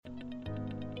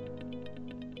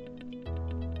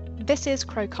This is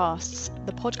Crowcasts,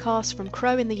 the podcast from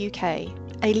Crow in the UK,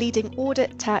 a leading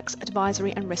audit, tax,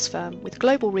 advisory and risk firm with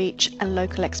global reach and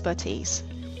local expertise.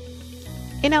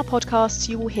 In our podcasts,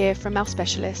 you will hear from our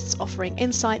specialists offering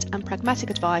insight and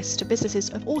pragmatic advice to businesses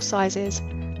of all sizes,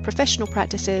 professional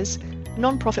practices,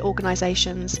 non-profit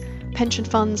organisations, pension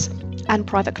funds and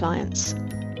private clients.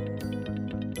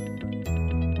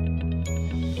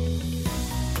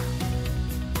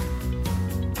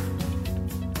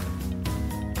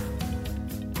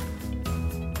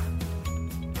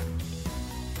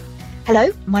 Hello,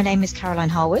 my name is Caroline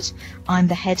Harwood. I'm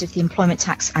the head of the Employment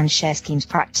Tax and Share Schemes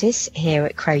practice here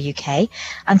at Crow UK.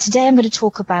 And today I'm going to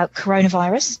talk about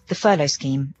coronavirus, the furlough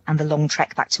scheme and the long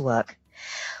trek back to work.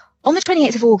 On the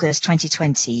 28th of August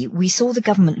 2020, we saw the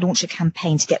government launch a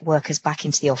campaign to get workers back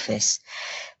into the office.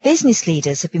 Business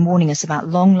leaders have been warning us about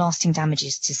long-lasting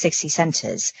damages to city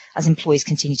centres as employees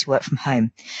continue to work from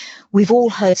home. We've all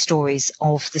heard stories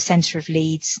of the centre of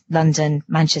Leeds, London,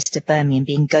 Manchester, Birmingham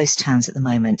being ghost towns at the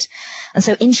moment. And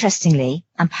so interestingly,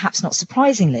 and perhaps not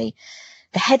surprisingly,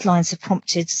 the headlines have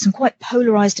prompted some quite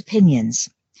polarised opinions.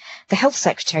 The Health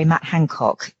Secretary, Matt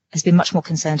Hancock, has been much more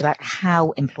concerned about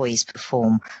how employees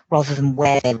perform rather than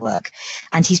where they work.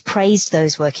 And he's praised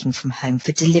those working from home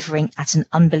for delivering at an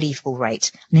unbelievable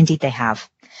rate. And indeed they have.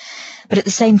 But at the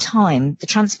same time, the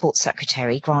Transport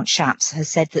Secretary, Grant Shapps, has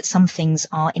said that some things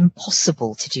are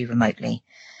impossible to do remotely.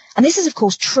 And this is, of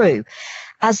course, true,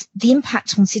 as the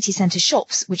impact on city centre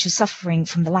shops, which are suffering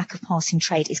from the lack of passing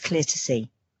trade, is clear to see.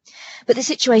 But the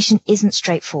situation isn't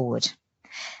straightforward.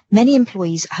 Many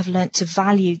employees have learnt to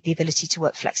value the ability to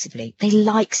work flexibly. They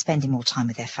like spending more time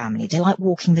with their family. They like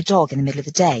walking the dog in the middle of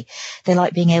the day. They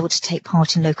like being able to take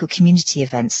part in local community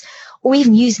events, or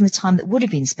even using the time that would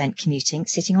have been spent commuting,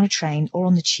 sitting on a train or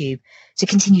on the tube to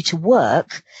continue to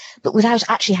work, but without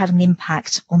actually having an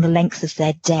impact on the length of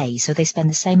their day. So they spend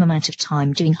the same amount of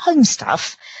time doing home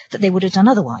stuff that they would have done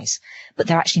otherwise, but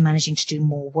they're actually managing to do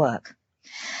more work.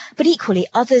 But equally,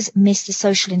 others miss the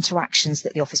social interactions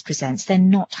that the office presents. They're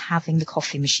not having the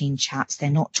coffee machine chats. They're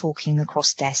not talking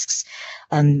across desks,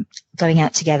 going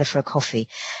out together for a coffee.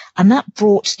 And that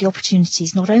brought the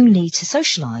opportunities not only to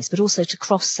socialise, but also to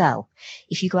cross-sell.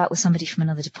 If you go out with somebody from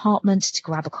another department to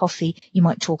grab a coffee, you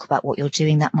might talk about what you're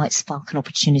doing. That might spark an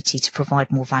opportunity to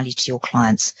provide more value to your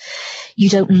clients. You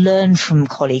don't learn from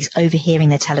colleagues overhearing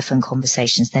their telephone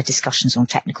conversations, their discussions on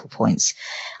technical points.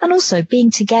 And also being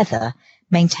together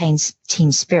maintains team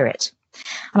spirit.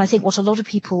 And I think what a lot of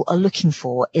people are looking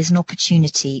for is an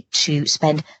opportunity to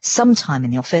spend some time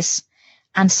in the office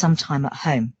and some time at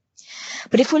home.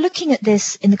 But if we're looking at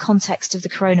this in the context of the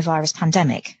coronavirus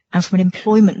pandemic and from an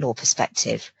employment law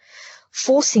perspective,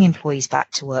 forcing employees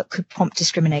back to work could prompt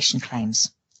discrimination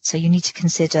claims. So you need to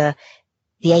consider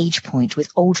the age point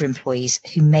with older employees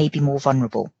who may be more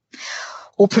vulnerable,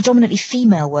 or predominantly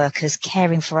female workers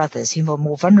caring for others who are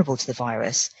more vulnerable to the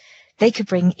virus. They could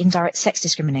bring indirect sex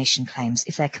discrimination claims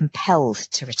if they're compelled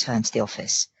to return to the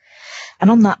office. And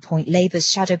on that point,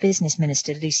 Labour's Shadow Business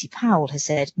Minister, Lucy Powell, has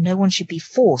said no one should be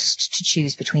forced to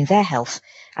choose between their health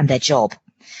and their job.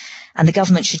 And the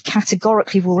government should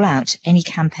categorically rule out any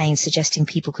campaign suggesting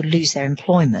people could lose their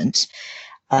employment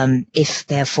if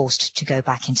they're forced to go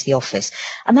back into the office.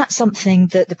 And that's something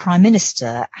that the Prime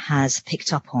Minister has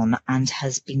picked up on and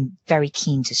has been very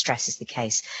keen to stress is the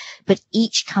case. But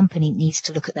each company needs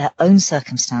to look at their own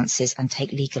circumstances and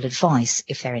take legal advice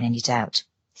if they're in any doubt.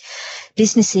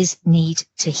 Businesses need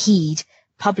to heed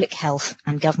public health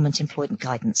and government employment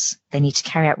guidance. They need to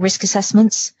carry out risk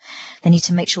assessments. They need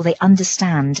to make sure they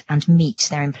understand and meet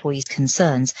their employees'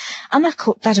 concerns. And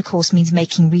that of course, means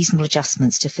making reasonable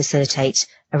adjustments to facilitate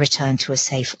a return to a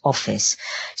safe office.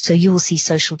 So you will see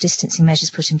social distancing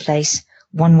measures put in place,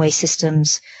 one-way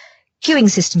systems, queuing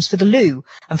systems for the loo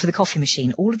and for the coffee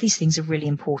machine. All of these things are really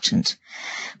important.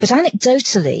 But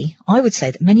anecdotally, I would say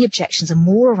that many objections are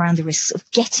more around the risks of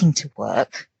getting to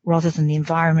work rather than the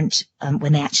environment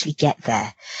when they actually get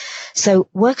there. So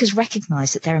workers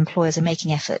recognise that their employers are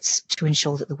making efforts to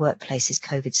ensure that the workplace is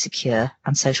COVID secure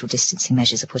and social distancing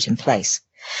measures are put in place.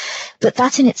 But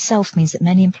that in itself means that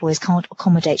many employers can't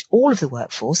accommodate all of the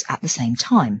workforce at the same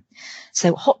time.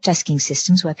 So hot desking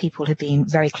systems where people have been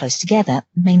very close together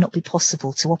may not be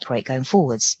possible to operate going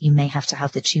forwards. You may have to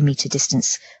have the 2-metre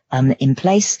distance in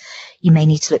place. You may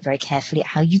need to look very carefully at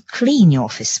how you clean your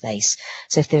office space.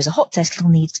 So if there's a hot desk, you'll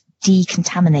need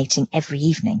decontaminating every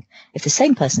evening. If the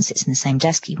same person sits in the same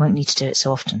desk, you won't need to do it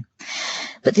so often.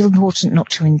 But it's important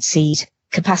not to concede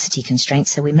capacity constraints.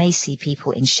 So we may see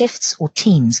people in shifts or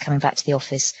teams coming back to the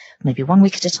office, maybe 1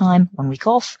 week at a time, 1 week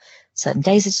off, certain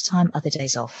days at a time, other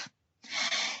days off.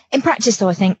 In practice, though,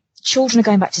 I think Children are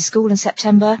going back to school in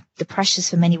September. The pressures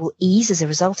for many will ease as a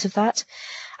result of that.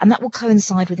 And that will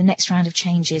coincide with the next round of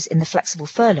changes in the flexible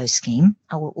furlough scheme,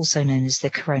 also known as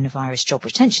the coronavirus job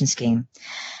retention scheme.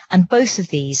 And both of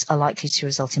these are likely to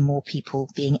result in more people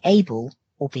being able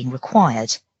or being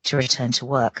required to return to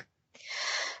work.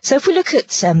 So if we look at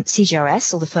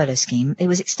CJRS, or the furlough scheme, it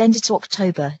was extended to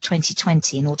October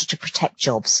 2020 in order to protect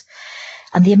jobs.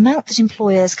 And the amount that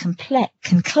employers can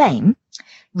claim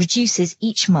reduces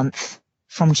each month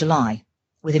from July,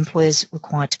 with employers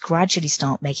required to gradually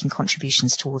start making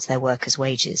contributions towards their workers'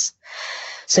 wages.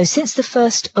 So since the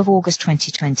 1st of August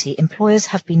 2020, employers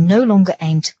have been no longer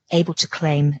able to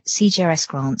claim CJRS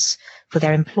grants for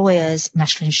their employers'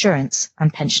 national insurance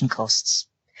and pension costs.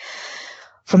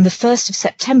 From the 1st of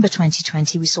September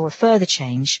 2020, we saw a further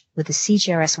change, with the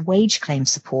CJRS wage claim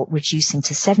support reducing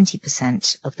to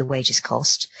 70% of the wages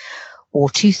cost, or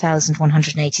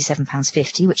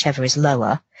 £2,187.50, whichever is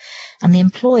lower, and the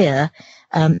employer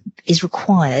is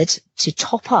required to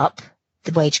top up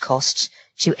the wage cost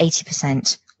to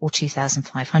 80% or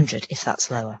 £2,500 if that's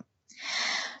lower.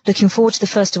 Looking forward to the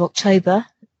 1st of October,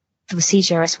 the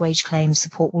CJRS wage claim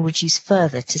support will reduce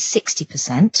further to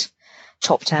 60%,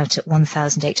 topped out at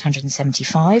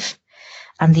 £1,875,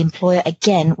 and the employer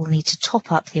again will need to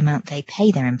top up the amount they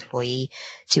pay their employee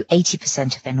to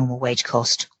 80% of their normal wage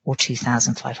cost, or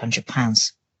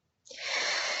 £2,500.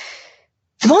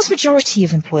 The vast majority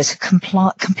of employers have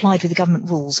complied with the government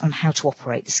rules on how to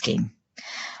operate the scheme.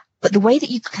 But the way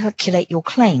that you calculate your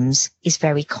claims is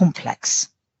very complex.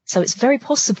 So it's very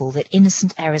possible that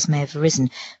innocent errors may have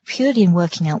arisen purely in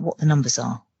working out what the numbers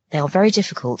are. They are very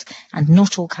difficult, and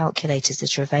not all calculators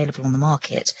that are available on the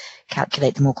market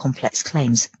calculate the more complex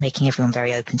claims, making everyone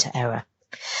very open to error.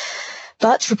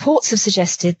 But reports have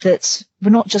suggested that we're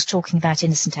not just talking about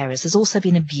innocent errors. There's also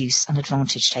been abuse and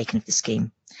advantage taken of the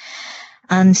scheme.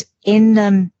 And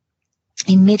in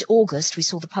mid-August, we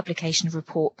saw the publication of a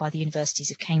report by the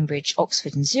universities of Cambridge,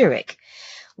 Oxford and Zurich,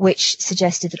 which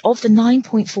suggested that of the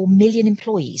 9.4 million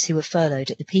employees who were furloughed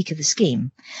at the peak of the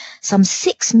scheme, some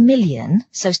 6 million,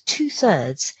 so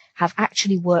 2/3, have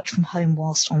actually worked from home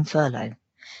whilst on furlough.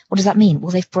 What does that mean?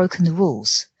 Well, they've broken the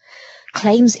rules.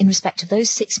 Claims in respect of those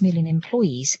 6 million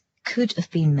employees could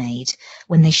have been made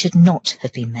when they should not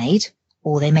have been made,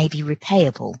 or they may be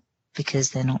repayable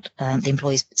because they're not, the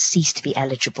employees cease to be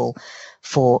eligible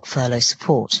for furlough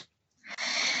support.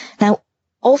 Now,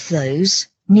 of those,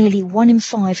 nearly 1 in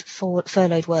 5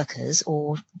 furloughed workers,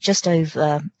 or just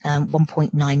over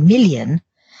 1.9 million,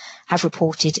 have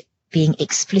reported being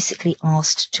explicitly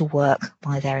asked to work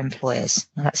by their employers.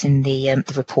 Now, that's in the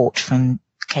report from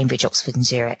Cambridge, Oxford and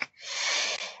Zurich.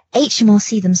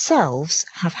 HMRC themselves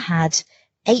have had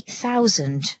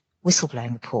 8,000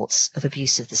 whistleblowing reports of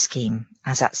abuse of the scheme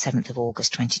as at 7th of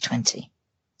August 2020.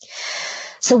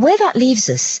 So where that leaves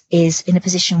us is in a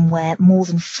position where more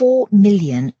than 4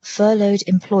 million furloughed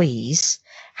employees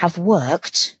have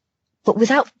worked, but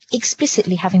without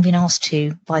explicitly having been asked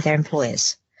to by their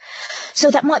employers.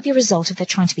 So that might be a result of their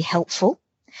trying to be helpful.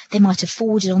 They might have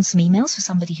forwarded on some emails for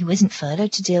somebody who isn't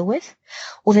furloughed to deal with,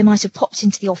 or they might have popped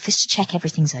into the office to check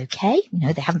everything's okay. You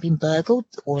know, they haven't been burgled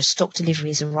or a stock delivery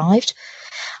has arrived.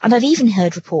 And I've even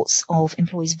heard reports of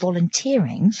employees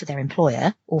volunteering for their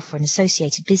employer or for an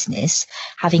associated business,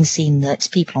 having seen that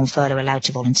people on furlough are allowed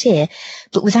to volunteer,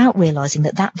 but without realising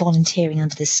that that volunteering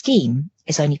under the scheme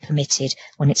is only permitted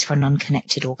when it's for an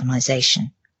unconnected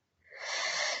organisation.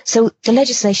 So the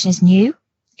legislation is new,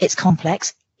 it's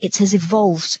complex, it has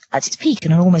evolved at its peak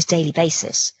on an almost daily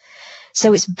basis.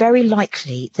 So it's very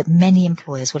likely that many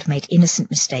employers will have made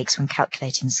innocent mistakes when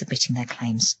calculating and submitting their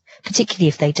claims, particularly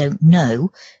if they don't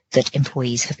know that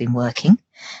employees have been working,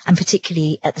 and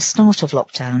particularly at the start of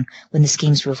lockdown when the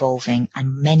schemes were evolving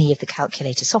and many of the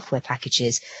calculator software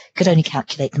packages could only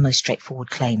calculate the most straightforward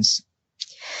claims.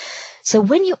 So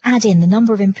when you add in the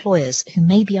number of employers who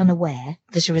may be unaware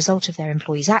that as a result of their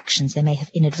employees' actions they may have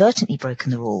inadvertently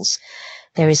broken the rules,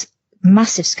 there is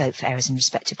massive scope for errors in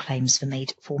respect of claims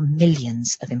made for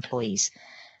millions of employees.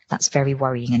 That's very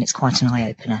worrying, and it's quite an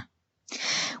eye-opener.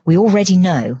 We already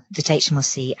know that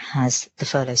HMRC has the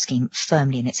furlough scheme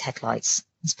firmly in its headlights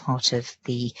as part of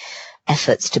the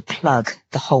efforts to plug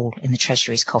the hole in the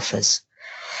Treasury's coffers.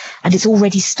 And it's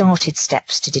already started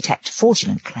steps to detect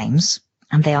fraudulent claims,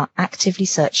 and they are actively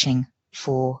searching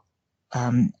for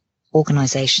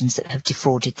organisations that have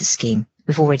defrauded the scheme.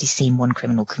 We've already seen one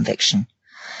criminal conviction.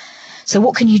 So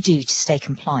what can you do to stay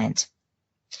compliant?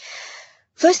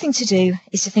 First thing to do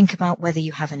is to think about whether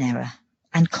you have an error.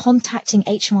 and contacting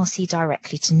HMRC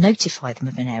directly to notify them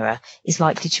of an error is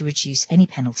likely to reduce any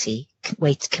penalty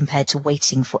compared to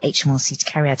waiting for HMRC to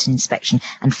carry out an inspection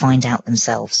and find out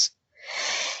themselves.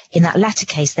 In that latter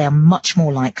case, they are much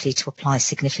more likely to apply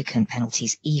significant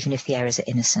penalties, even if the errors are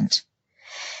innocent.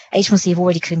 HMRC have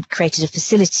already created a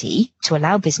facility to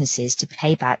allow businesses to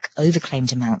pay back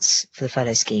overclaimed amounts for the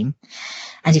furlough scheme.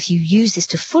 And if you use this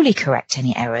to fully correct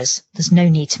any errors, there's no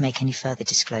need to make any further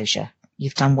disclosure.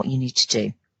 You've done what you need to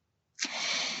do.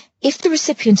 If the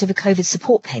recipient of a COVID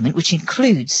support payment, which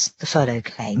includes the furlough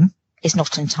claim, is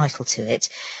not entitled to it,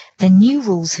 then new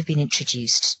rules have been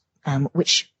introduced,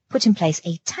 which put in place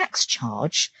a tax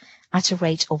charge at a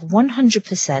rate of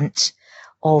 100%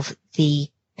 of the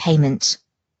payment,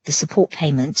 the support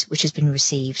payment which has been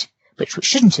received, which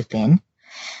shouldn't have been,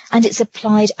 and it's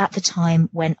applied at the time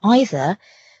when either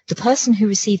the person who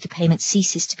received the payment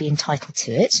ceases to be entitled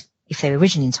to it, if they were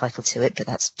originally entitled to it, but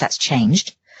that's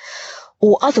changed,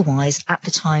 or otherwise at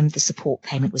the time the support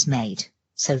payment was made.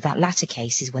 So that latter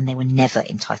case is when they were never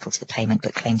entitled to the payment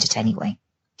but claimed it anyway.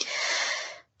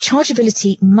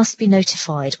 Chargeability must be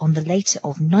notified on the later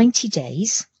of 90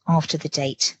 days after the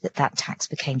date that that tax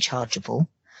became chargeable,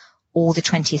 or the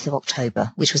 20th of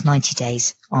October, which was 90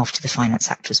 days after the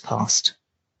Finance Act was passed.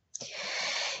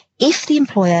 If the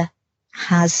employer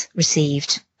has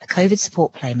received a COVID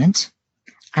support payment,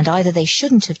 and either they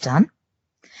shouldn't have done,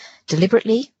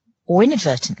 deliberately or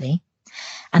inadvertently,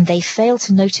 and they fail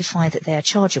to notify that they are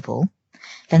chargeable,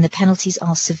 then the penalties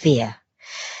are severe.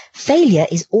 Failure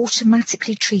is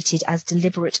automatically treated as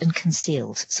deliberate and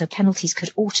concealed, so penalties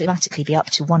could automatically be up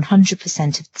to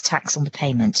 100% of the tax on the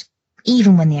payment,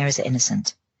 even when the errors are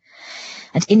innocent.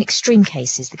 And in extreme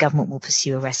cases, the government will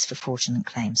pursue arrests for fraudulent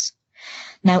claims.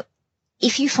 Now,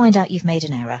 if you find out you've made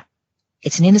an error,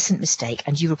 it's an innocent mistake,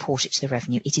 and you report it to the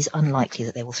revenue, it is unlikely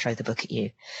that they will throw the book at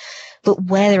you. But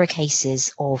where there are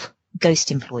cases of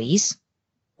ghost employees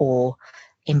or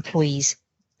employees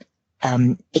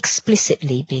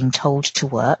explicitly being told to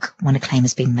work when a claim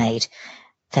has been made,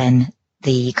 then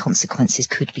the consequences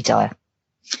could be dire.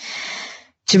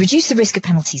 To reduce the risk of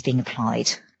penalties being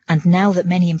applied, and now that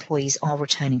many employees are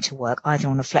returning to work either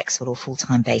on a flexible or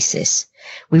full-time basis,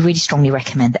 we really strongly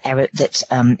recommend that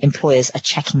employers are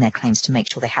checking their claims to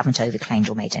make sure they haven't overclaimed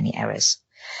or made any errors.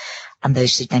 And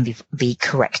those should then be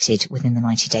corrected within the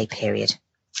 90-day period,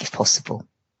 if possible.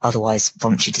 Otherwise,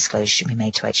 voluntary disclosure should be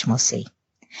made to HMRC.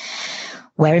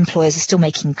 Where employers are still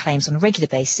making claims on a regular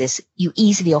basis, you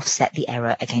easily offset the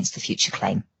error against the future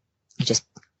claim. You just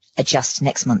adjust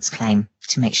next month's claim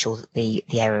to make sure that the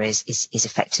error is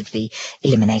effectively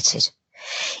eliminated.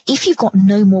 If you've got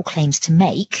no more claims to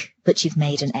make, but you've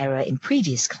made an error in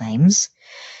previous claims,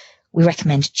 we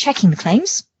recommend checking the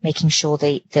claims, making sure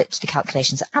that the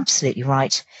calculations are absolutely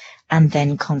right, and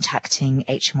then contacting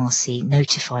HMRC,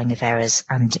 notifying of errors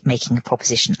and making a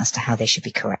proposition as to how they should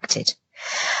be corrected.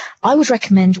 I would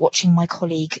recommend watching my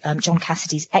colleague John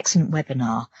Cassidy's excellent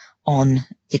webinar on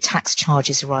the tax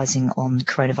charges arising on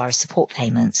coronavirus support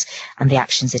payments and the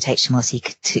actions that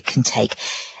HMRC can take.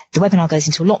 The webinar goes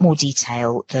into a lot more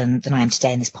detail than I am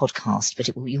today in this podcast, but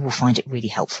you will find it really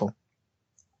helpful.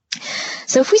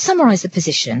 So if we summarise the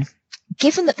position,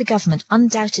 given that the government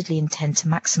undoubtedly intend to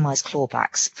maximise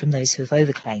clawbacks from those who have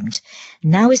overclaimed,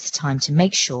 now is the time to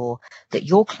make sure that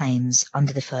your claims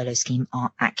under the furlough scheme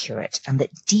are accurate and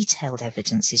that detailed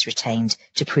evidence is retained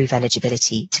to prove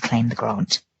eligibility to claim the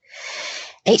grant.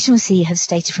 HMRC have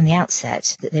stated from the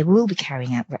outset that they will be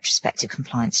carrying out retrospective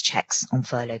compliance checks on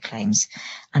furlough claims,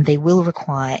 and they will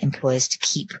require employers to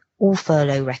keep all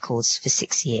furlough records for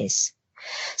 6 years.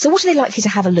 So what are they likely to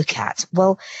have a look at?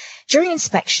 Well, during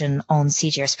inspection on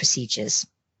CJRS procedures,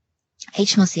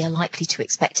 HMRC are likely to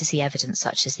expect to see evidence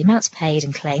such as the amounts paid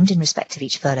and claimed in respect of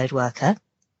each furloughed worker.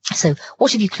 So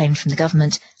what have you claimed from the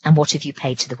government and what have you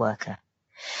paid to the worker?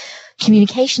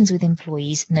 Communications with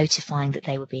employees notifying that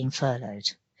they were being furloughed.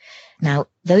 Now,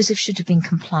 those should have been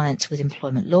compliant with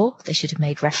employment law. They should have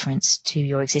made reference to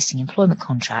your existing employment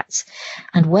contracts.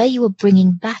 And where you are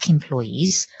bringing back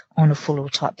employees on a full or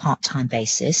part-time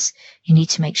basis, you need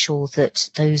to make sure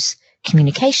that those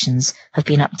communications have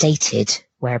been updated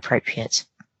where appropriate.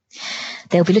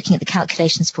 They'll be looking at the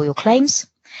calculations for your claims,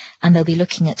 and they'll be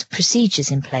looking at procedures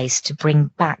in place to bring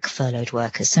back furloughed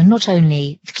workers. So not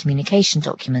only the communication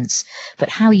documents, but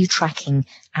how are you tracking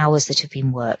hours that have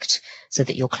been worked so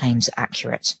that your claims are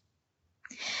accurate.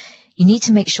 You need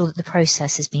to make sure that the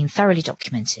process has been thoroughly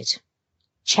documented.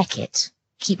 Check it,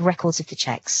 keep records of the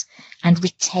checks, and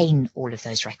retain all of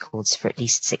those records for at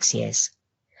least 6 years.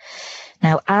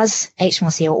 Now, as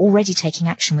HMRC are already taking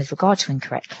action with regard to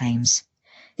incorrect claims,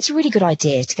 It's a really good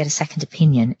idea to get a second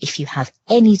opinion if you have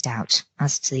any doubt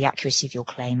as to the accuracy of your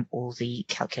claim or the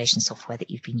calculation software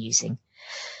that you've been using.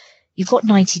 You've got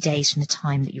 90 days from the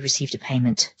time that you received a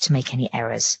payment to make any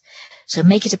errors. So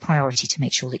make it a priority to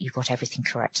make sure that you've got everything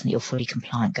correct and that you're fully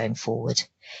compliant going forward.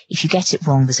 If you get it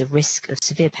wrong, there's a risk of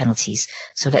severe penalties.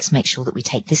 So let's make sure that we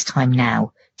take this time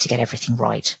now to get everything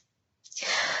right.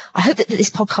 I hope that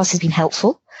this podcast has been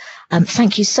helpful.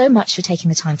 Thank you so much for taking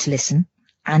the time to listen,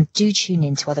 and do tune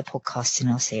in to other podcasts in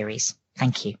our series.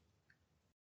 Thank you.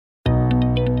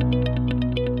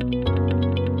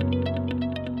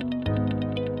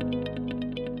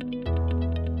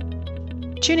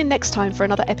 Tune in next time for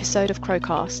another episode of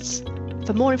Crowcasts.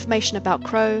 For more information about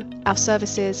Crow, our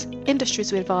services,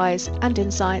 industries we advise, and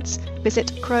insights,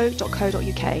 visit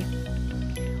crow.co.uk.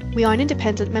 We are an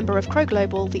independent member of Crow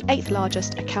Global, the 8th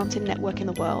largest accounting network in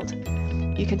the world.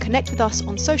 You can connect with us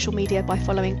on social media by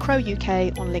following Crow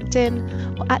UK on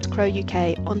LinkedIn or @Crow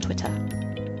UK on Twitter.